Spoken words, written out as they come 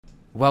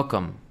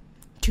Welcome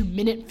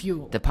 2-minute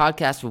fuel. the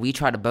podcast where we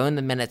try to burn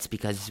the minutes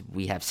because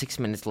we have 6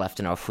 minutes left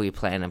in our free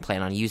plan and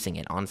plan on using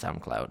it on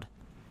SoundCloud.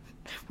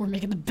 We're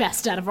making the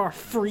best out of our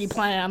free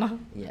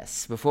plan.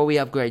 Yes. Before we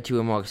upgrade to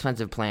a more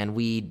expensive plan,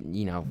 we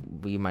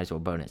might as well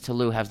burn it. So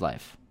Lou, how's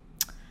life?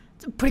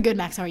 It's pretty good,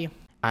 Max. How are you?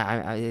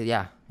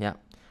 Yeah. I'm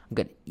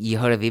good. You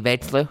heard of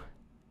Ebates, Lou?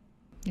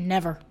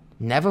 Never.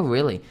 Never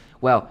really.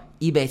 Well,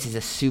 Ebates is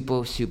a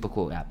super, super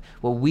cool app.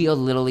 Well, we are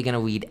literally going to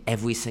read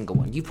every single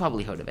one. You've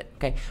probably heard of it,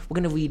 okay? We're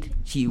going to read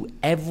to you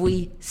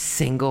every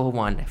single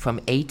one from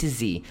A to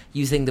Z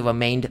using the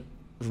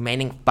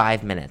remaining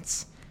 5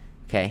 minutes,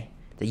 okay,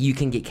 that you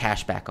can get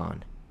cash back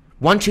on.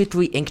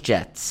 123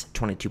 Inkjets,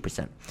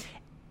 22%.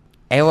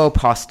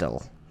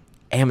 Aeropostale,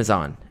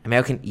 Amazon,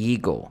 American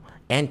Eagle,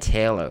 and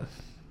Taylor,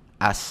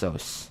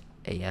 ASOS,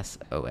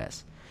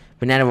 A-S-O-S.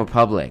 Banana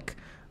Republic,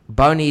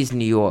 Barney's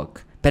New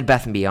York, Bed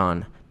Bath &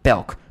 Beyond,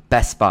 Belk,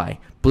 Best Buy,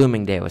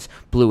 Bloomingdale's,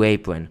 Blue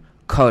Apron,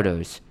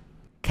 Carter's,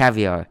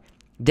 Caviar,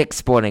 Dick's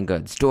Sporting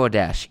Goods,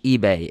 DoorDash,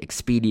 eBay,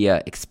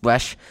 Expedia,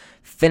 Express,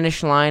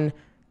 Finish Line,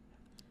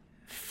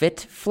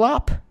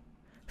 FitFlop,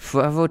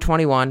 Forever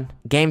 21,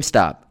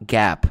 GameStop,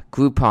 Gap,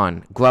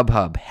 Groupon,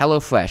 Grubhub,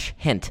 HelloFresh,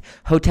 Hint,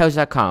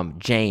 Hotels.com,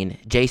 Jane,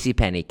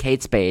 JCPenney,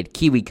 Kate Spade,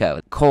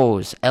 KiwiCo,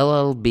 Kohl's,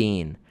 LL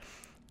Bean,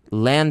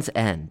 Land's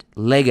End,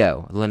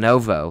 Lego,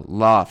 Lenovo,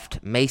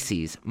 Loft,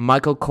 Macy's,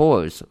 Michael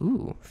Kors,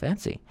 ooh,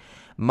 fancy,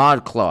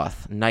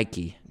 ModCloth,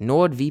 Nike,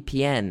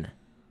 NordVPN,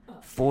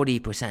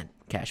 40%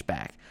 cash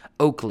back,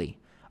 Oakley,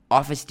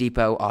 Office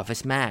Depot,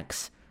 Office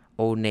Max,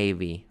 Old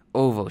Navy,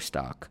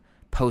 Overstock,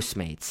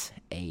 Postmates,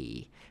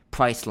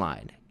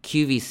 Priceline,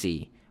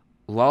 QVC,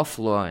 Ralph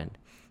Lauren,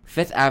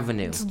 Fifth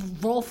Avenue. It's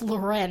Ralph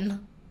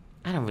Lauren.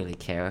 I don't really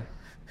care.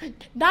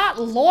 Not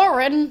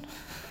Lauren.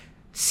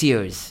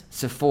 Sears,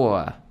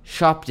 Sephora,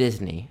 Shop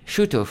Disney,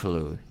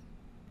 Schuterflur,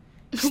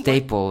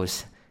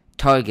 Staples,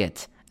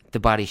 Target, The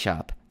Body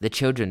Shop, The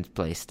Children's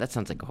Place. That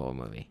sounds like a horror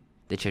movie.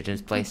 The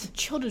Children's Place.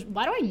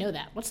 Why do I know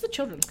that? What's the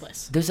children's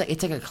place?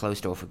 It's like a clothes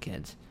store for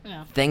kids.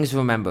 Yeah. Things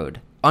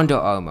Remembered, Under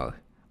Armour,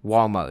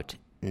 Walmart,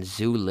 and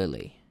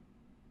Zulily.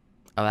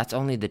 Oh, that's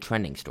only the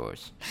trending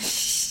stores.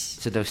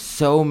 So there's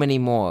so many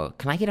more.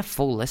 Can I get a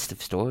full list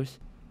of stores?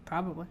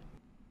 Probably.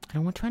 I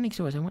don't want trending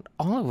stores. I want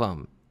all of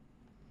them.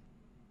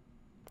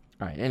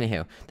 All right,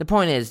 anywho. The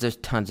point is there's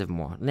tons of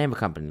more. Name a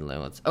company,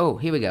 Lou. Oh,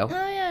 here we go.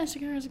 Oh, yeah,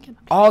 Cigar as a kid.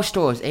 All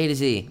stores, A to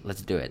Z.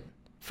 Let's do it.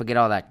 Forget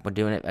all that. We're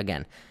doing it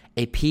again.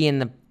 A P in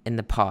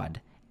the pod.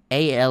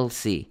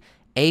 ALC.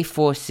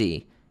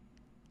 A4C.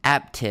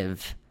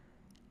 Aptiv.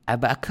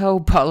 Abaco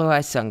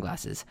polarized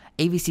sunglasses.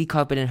 ABC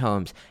Carpet and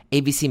Homes.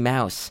 ABC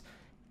Mouse.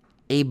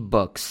 Abe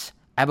Books.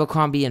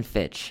 Abercrombie and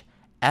Fitch.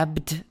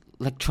 Abt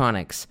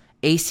Electronics.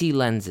 AC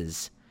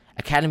Lenses.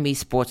 Academy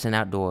Sports and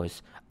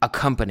Outdoors. A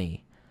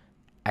Company.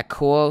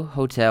 Accor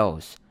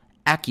Hotels.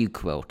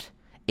 AccuQuilt.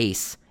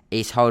 Ace.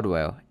 Ace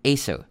Hardware.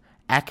 Acer.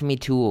 Acme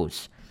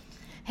Tools.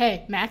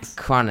 Hey, Max.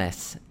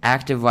 Cronus.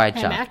 Active Ride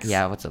Hey, Shop. Max.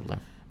 Yeah, what's up, Lou?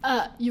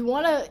 You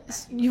wanna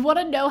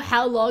know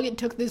how long it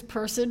took this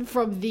person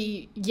from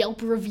the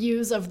Yelp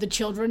reviews of the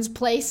Children's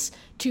Place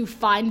to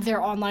find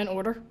their online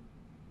order?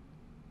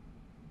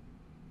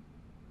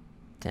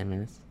 10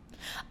 minutes.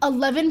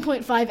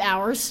 11.5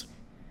 hours.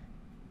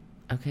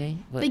 Okay.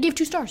 They gave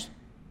 2 stars.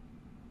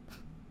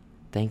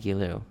 Thank you,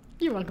 Lou.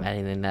 You're welcome.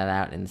 Adding that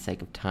out in the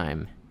sake of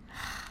time.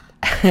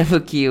 Have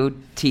a cute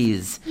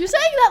tease. You're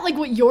saying that like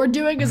what you're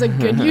doing is a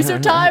good use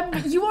of time,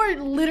 but you are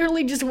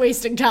literally just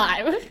wasting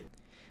time.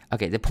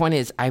 Okay, the point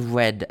is, I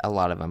read a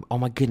lot of them. Oh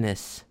my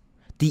goodness.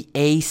 The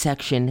A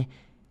section,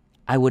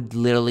 I would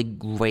literally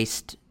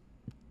waste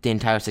the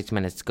entire 6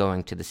 minutes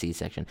going to the C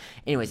section.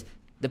 Anyways,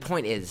 the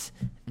point is,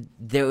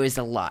 there is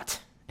a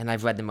lot, and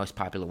I've read the most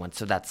popular ones,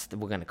 so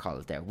we're going to call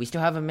it there. We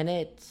still have a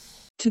minute.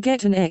 To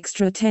get an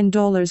extra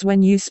 $10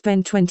 when you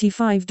spend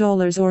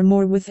 $25 or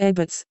more with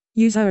Ebates,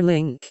 use our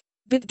link,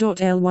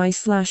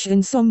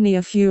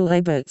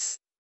 bit.ly/insomniafuelebates.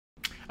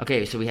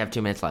 Okay, so we have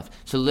 2 minutes left.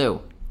 So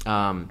Lou,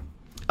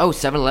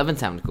 7-Eleven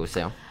sounds cool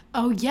sale.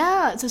 Oh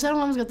yeah, so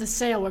 7-Eleven's got this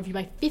sale where if you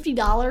buy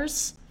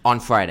 $50 On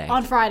Friday.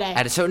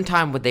 at a certain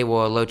time, they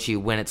will alert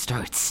you when it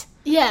starts.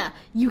 yeah,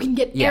 you can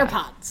get Yeah.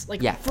 AirPods,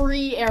 Yeah.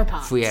 free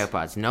AirPods. Free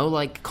AirPods.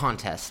 No,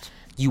 contest.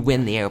 You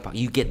win the AirPods.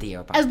 You get the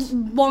AirPods. As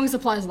long as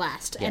supplies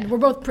last, Yeah. and we're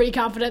both pretty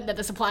confident that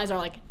the supplies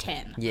are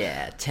 10.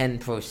 Yeah, 10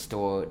 per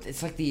store.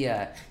 It's like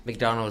the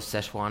McDonald's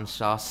Szechuan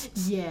sauce.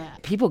 Yeah.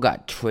 People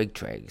got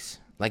trigs.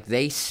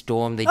 They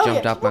stormed, they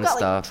jumped up on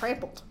stuff.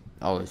 Trampled.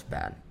 Oh, it was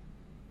bad.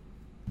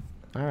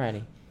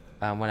 Alrighty.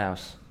 What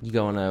else? You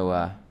going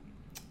to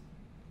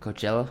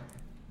Coachella?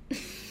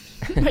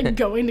 Am I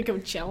going to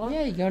Coachella?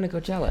 Yeah, you going to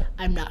Coachella.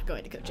 I'm not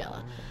going to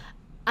Coachella.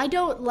 I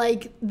don't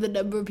like the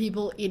number of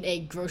people in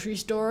a grocery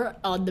store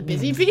on the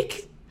busy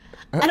peak.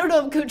 I don't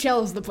know if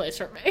Coachella's the place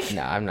for me.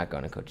 No, I'm not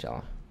going to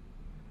Coachella.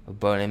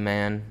 Burning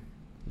Man.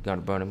 You going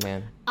to Burning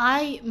Man?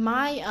 I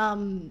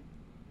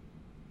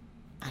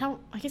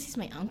guess he's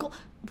my uncle.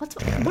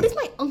 What is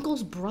my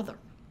uncle's brother?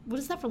 What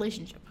is that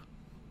relationship?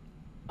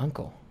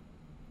 Uncle.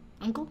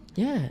 Uncle?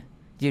 Yeah.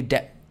 Your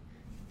dad.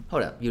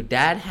 Hold up. Your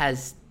dad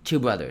has 2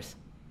 brothers.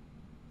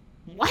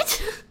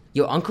 What?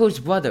 Your uncle's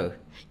brother.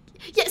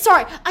 Yeah,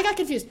 sorry, I got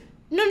confused.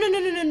 No.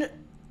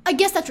 I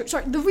guess that's true.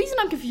 Sorry, the reason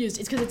I'm confused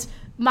is because it's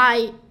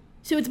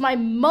my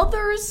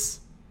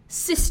mother's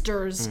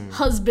sister's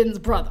husband's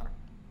brother.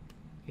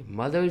 Your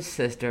mother's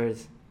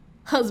sister's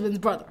Husband's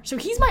brother. So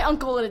he's my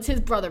uncle and it's his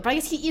brother. But I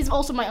guess he is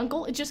also my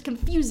uncle. It's just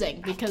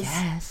confusing because...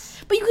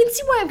 Yes. But you can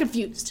see why I'm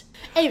confused.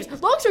 Anyways,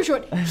 long story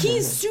short,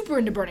 he's super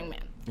into Burning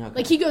Man. Okay.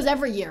 Like, he goes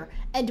every year.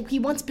 And he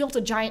once built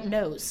a giant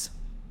nose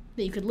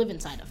that you could live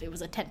inside of. It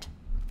was a tent.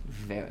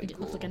 Very It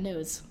looked like a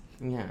nose.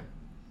 Yeah.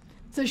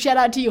 So shout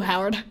out to you,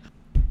 Howard.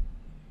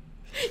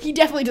 He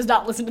definitely does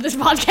not listen to this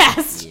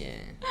podcast. Yeah.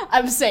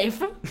 I'm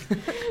safe.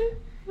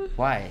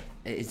 Why?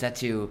 Is that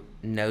too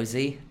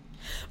nosy?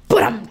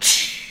 But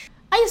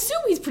I assume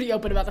he's pretty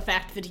open about the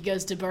fact that he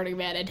goes to Burning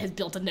Man and has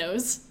built a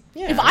nose.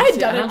 Yeah, If I had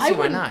done I it, don't I see why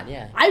wouldn't. not,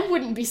 yeah. I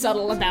wouldn't be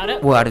subtle about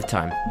it. We're out of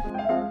time.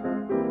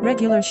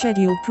 Regular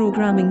scheduled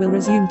programming will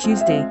resume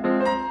Tuesday,